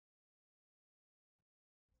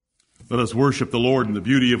Let us worship the Lord in the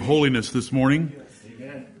beauty of holiness this morning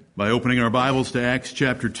by opening our Bibles to Acts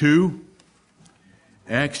chapter 2.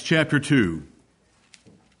 Acts chapter 2.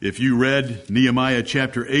 If you read Nehemiah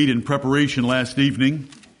chapter 8 in preparation last evening,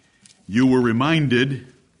 you were reminded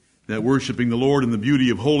that worshiping the Lord in the beauty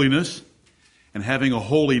of holiness and having a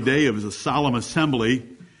holy day of a solemn assembly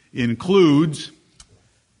includes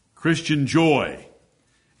Christian joy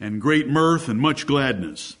and great mirth and much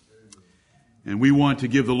gladness. And we want to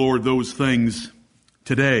give the Lord those things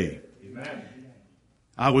today. Amen.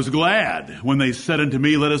 I was glad when they said unto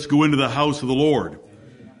me, let us go into the house of the Lord.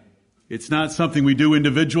 It's not something we do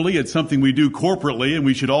individually, it's something we do corporately, and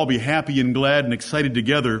we should all be happy and glad and excited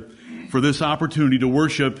together for this opportunity to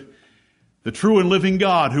worship the true and living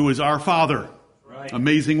God who is our Father. Right.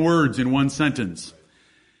 Amazing words in one sentence.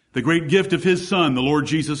 The great gift of His Son, the Lord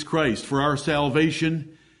Jesus Christ, for our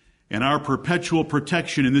salvation and our perpetual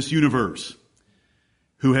protection in this universe,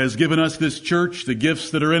 who has given us this church, the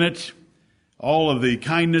gifts that are in it, all of the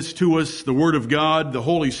kindness to us, the Word of God, the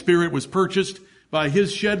Holy Spirit was purchased by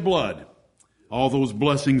His shed blood. All those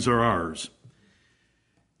blessings are ours.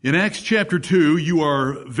 In Acts chapter 2, you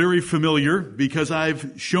are very familiar because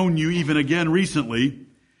I've shown you even again recently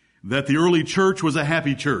that the early church was a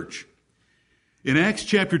happy church. In Acts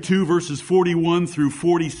chapter 2, verses 41 through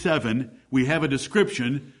 47, we have a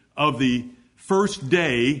description of the first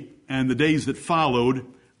day and the days that followed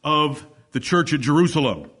of the church at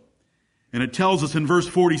Jerusalem. And it tells us in verse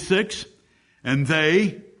 46, and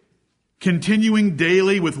they, continuing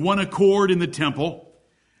daily with one accord in the temple,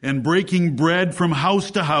 and breaking bread from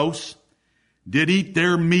house to house, did eat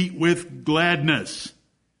their meat with gladness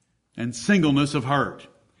and singleness of heart.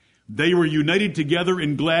 They were united together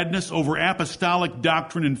in gladness over apostolic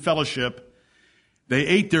doctrine and fellowship. They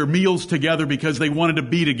ate their meals together because they wanted to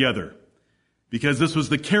be together, because this was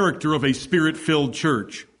the character of a Spirit-filled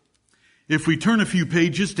church. If we turn a few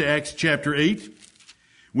pages to Acts chapter 8,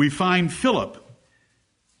 we find Philip,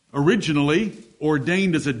 originally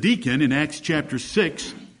ordained as a deacon in Acts chapter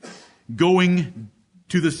 6, going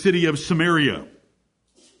to the city of Samaria.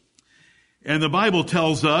 And the Bible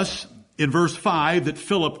tells us in verse 5 that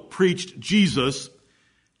Philip preached Jesus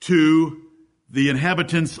to the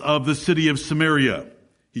inhabitants of the city of Samaria.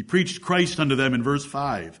 He preached Christ unto them in verse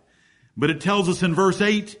 5. But it tells us in verse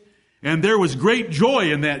 8, and there was great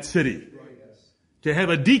joy in that city to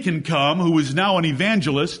have a deacon come who is now an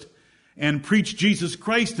evangelist and preach Jesus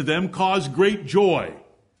Christ to them caused great joy.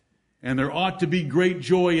 And there ought to be great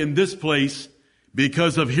joy in this place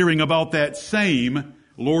because of hearing about that same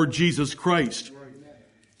Lord Jesus Christ.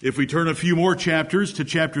 If we turn a few more chapters to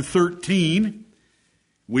chapter 13,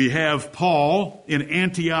 we have Paul in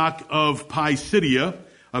Antioch of Pisidia,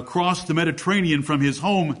 across the Mediterranean from his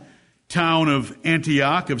hometown of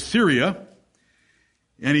Antioch of Syria.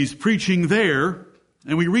 And he's preaching there,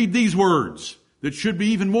 and we read these words that should be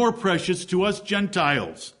even more precious to us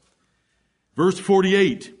Gentiles. Verse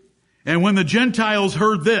 48, and when the Gentiles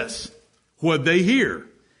heard this, what'd they hear?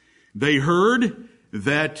 They heard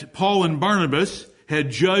that Paul and Barnabas had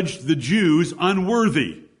judged the Jews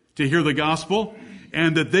unworthy to hear the gospel,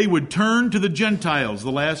 and that they would turn to the Gentiles,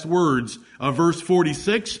 the last words of verse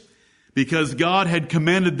 46, because God had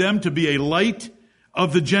commanded them to be a light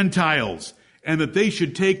of the Gentiles, and that they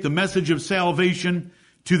should take the message of salvation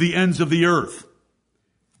to the ends of the earth.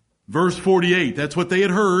 Verse 48, that's what they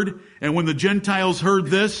had heard, and when the Gentiles heard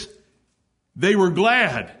this, they were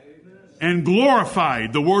glad and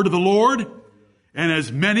glorified the word of the Lord, and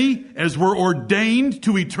as many as were ordained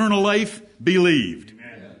to eternal life believed.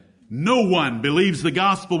 Amen. No one believes the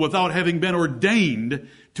gospel without having been ordained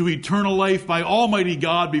to eternal life by Almighty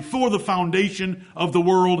God before the foundation of the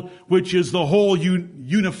world, which is the whole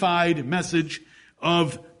unified message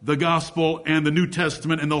of the gospel and the New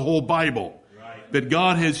Testament and the whole Bible. Right. That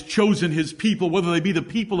God has chosen His people, whether they be the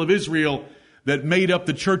people of Israel that made up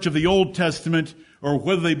the church of the Old Testament, or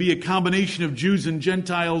whether they be a combination of Jews and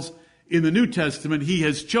Gentiles in the New Testament, He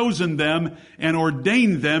has chosen them and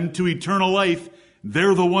ordained them to eternal life.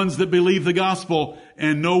 They're the ones that believe the gospel,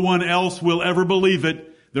 and no one else will ever believe it.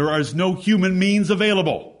 There is no human means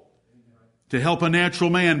available to help a natural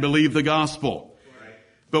man believe the gospel.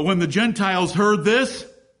 But when the Gentiles heard this,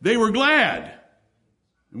 they were glad.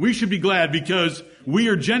 We should be glad because we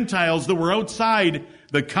are Gentiles that were outside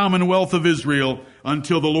the commonwealth of Israel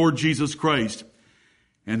until the Lord Jesus Christ.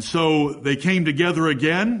 And so they came together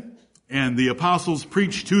again, and the apostles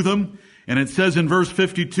preached to them. And it says in verse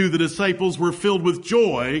 52, the disciples were filled with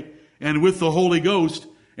joy and with the Holy Ghost,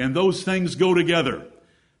 and those things go together.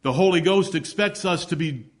 The Holy Ghost expects us to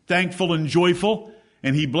be thankful and joyful,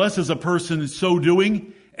 and He blesses a person so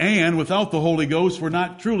doing, And without the Holy Ghost, we're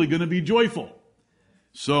not truly going to be joyful.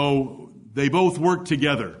 So they both work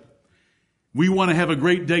together. We want to have a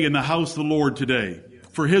great day in the house of the Lord today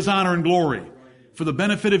for His honor and glory, for the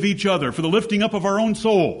benefit of each other, for the lifting up of our own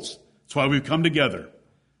souls. That's why we've come together.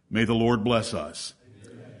 May the Lord bless us.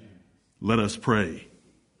 Amen. Let us pray.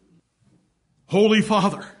 Holy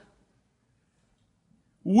Father,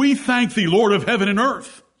 we thank Thee, Lord of heaven and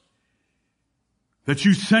earth, that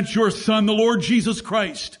You sent Your Son, the Lord Jesus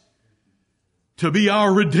Christ, to be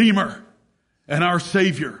our Redeemer and our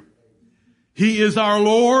Savior. He is our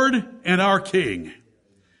Lord and our King.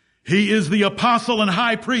 He is the apostle and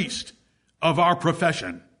high priest of our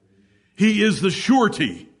profession. He is the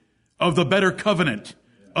surety of the better covenant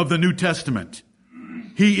of the New Testament.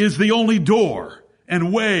 He is the only door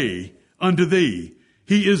and way unto Thee.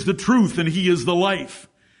 He is the truth and He is the life.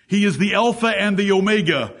 He is the Alpha and the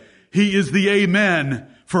Omega. He is the Amen,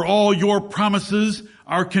 for all Your promises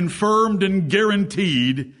are confirmed and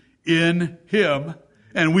guaranteed in Him,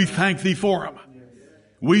 and we thank Thee for Him.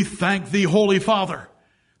 We thank Thee, Holy Father,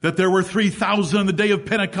 that there were 3,000 on the day of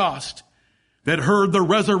Pentecost that heard the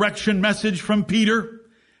resurrection message from Peter,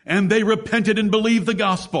 and they repented and believed the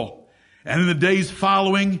gospel. And in the days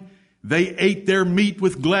following, they ate their meat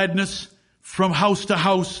with gladness from house to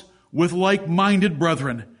house with like-minded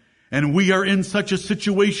brethren. And we are in such a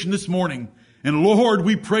situation this morning. And Lord,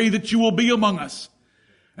 we pray that You will be among us,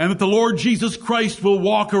 and that the Lord Jesus Christ will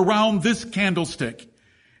walk around this candlestick,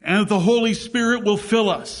 and that the Holy Spirit will fill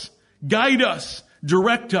us, guide us,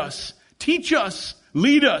 direct us, teach us,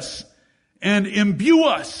 lead us, and imbue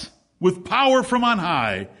us with power from on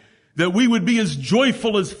high, that we would be as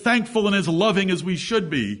joyful, as thankful, and as loving as we should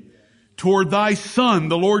be toward Thy Son,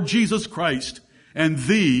 the Lord Jesus Christ, and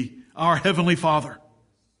Thee, our Heavenly Father.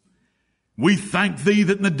 We thank Thee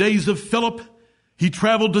that in the days of Philip, he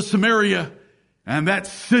traveled to Samaria, and that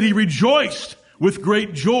city rejoiced with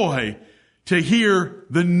great joy to hear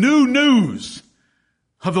the new news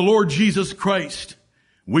of the Lord Jesus Christ.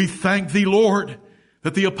 We thank Thee, Lord,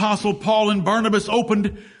 that the Apostle Paul and Barnabas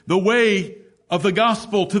opened the way of the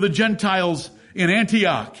gospel to the Gentiles in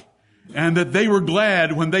Antioch, and that they were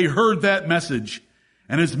glad when they heard that message,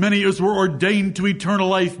 and as many as were ordained to eternal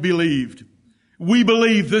life believed. We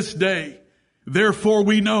believe this day. Therefore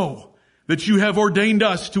we know that You have ordained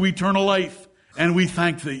us to eternal life, and we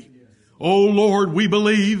thank Thee. O Lord, we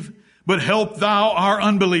believe, but help Thou our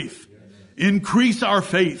unbelief. Increase our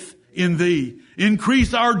faith in Thee.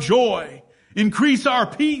 Increase our joy. Increase our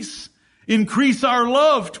peace. Increase our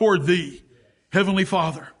love toward Thee. Heavenly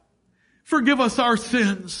Father, forgive us our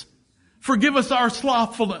sins. Forgive us our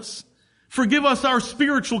slothfulness. Forgive us our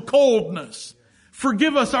spiritual coldness.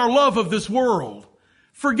 Forgive us our love of this world.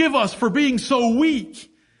 Forgive us for being so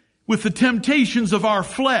weak with the temptations of our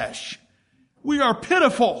flesh. We are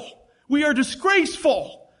pitiful. We are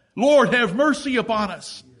disgraceful. Lord, have mercy upon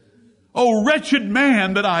us. O wretched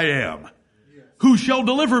man that I am, who shall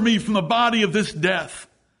deliver me from the body of this death?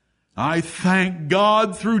 I thank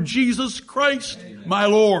God through Jesus Christ, my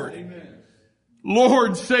Lord.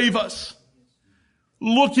 Lord, save us.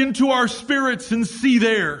 Look into our spirits and see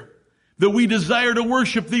there that we desire to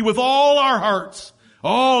worship Thee with all our hearts,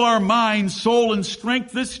 all our mind, soul, and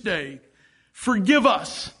strength this day. Forgive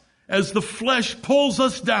us as the flesh pulls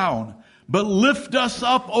us down, but lift us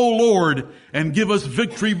up, O Lord, and give us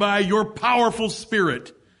victory by Your powerful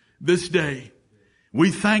Spirit this day. We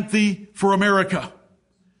thank Thee for America.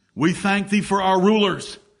 We thank Thee for our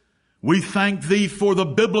rulers. We thank Thee for the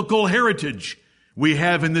biblical heritage we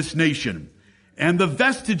have in this nation and the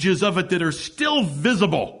vestiges of it that are still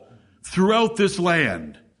visible throughout this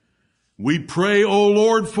land. We pray, O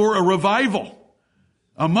Lord, for a revival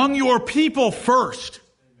among Your people first,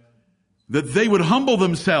 that they would humble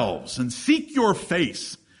themselves and seek Your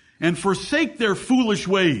face and forsake their foolish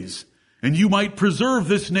ways, and You might preserve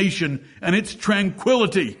this nation and its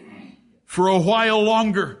tranquility for a while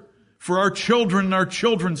longer for our children and our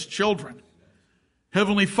children's children.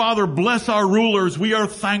 Heavenly Father, bless our rulers. We are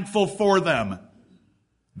thankful for them.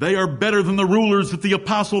 They are better than the rulers that the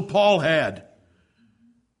Apostle Paul had.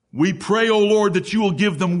 We pray, O Lord, that You will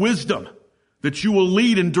give them wisdom, that You will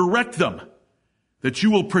lead and direct them, that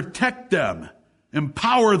You will protect them,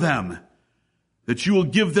 empower them, that You will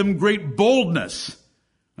give them great boldness,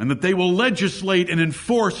 and that they will legislate and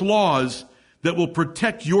enforce laws that will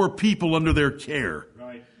protect Your people under their care.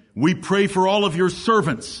 Right. We pray for all of Your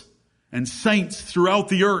servants and saints throughout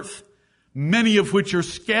the earth, many of which are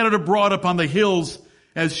scattered abroad upon the hills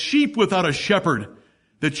as sheep without a shepherd,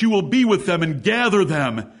 that You will be with them and gather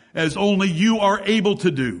them as only You are able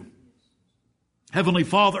to do. Heavenly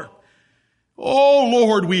Father, oh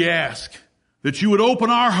Lord, we ask that you would open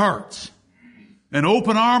our hearts and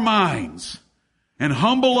open our minds and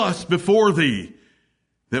humble us before thee,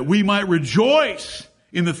 that we might rejoice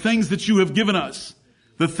in the things that you have given us,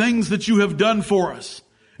 the things that you have done for us,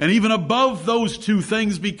 and even above those two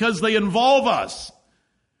things, because they involve us,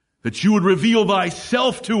 that you would reveal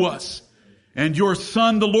thyself to us and your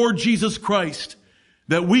Son, the Lord Jesus Christ,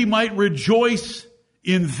 that we might rejoice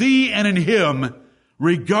in thee and in him,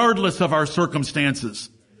 regardless of our circumstances.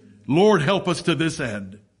 Lord, help us to this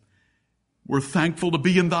end. We're thankful to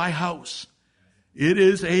be in thy house. It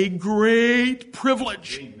is a great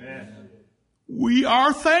privilege. Amen. We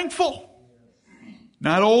are thankful.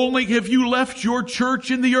 Not only have you left your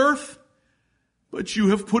church in the earth, but you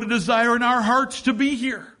have put a desire in our hearts to be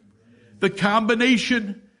here. The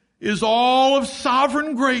combination is all of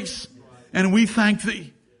sovereign grace, and we thank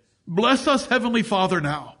thee. Bless us, Heavenly Father,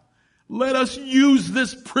 now. Let us use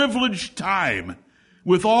this privileged time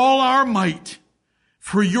with all our might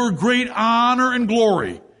for your great honor and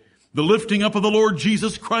glory, the lifting up of the Lord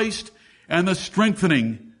Jesus Christ and the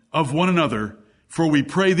strengthening of one another. For we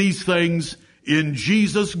pray these things in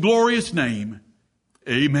Jesus' glorious name.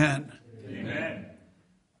 Amen.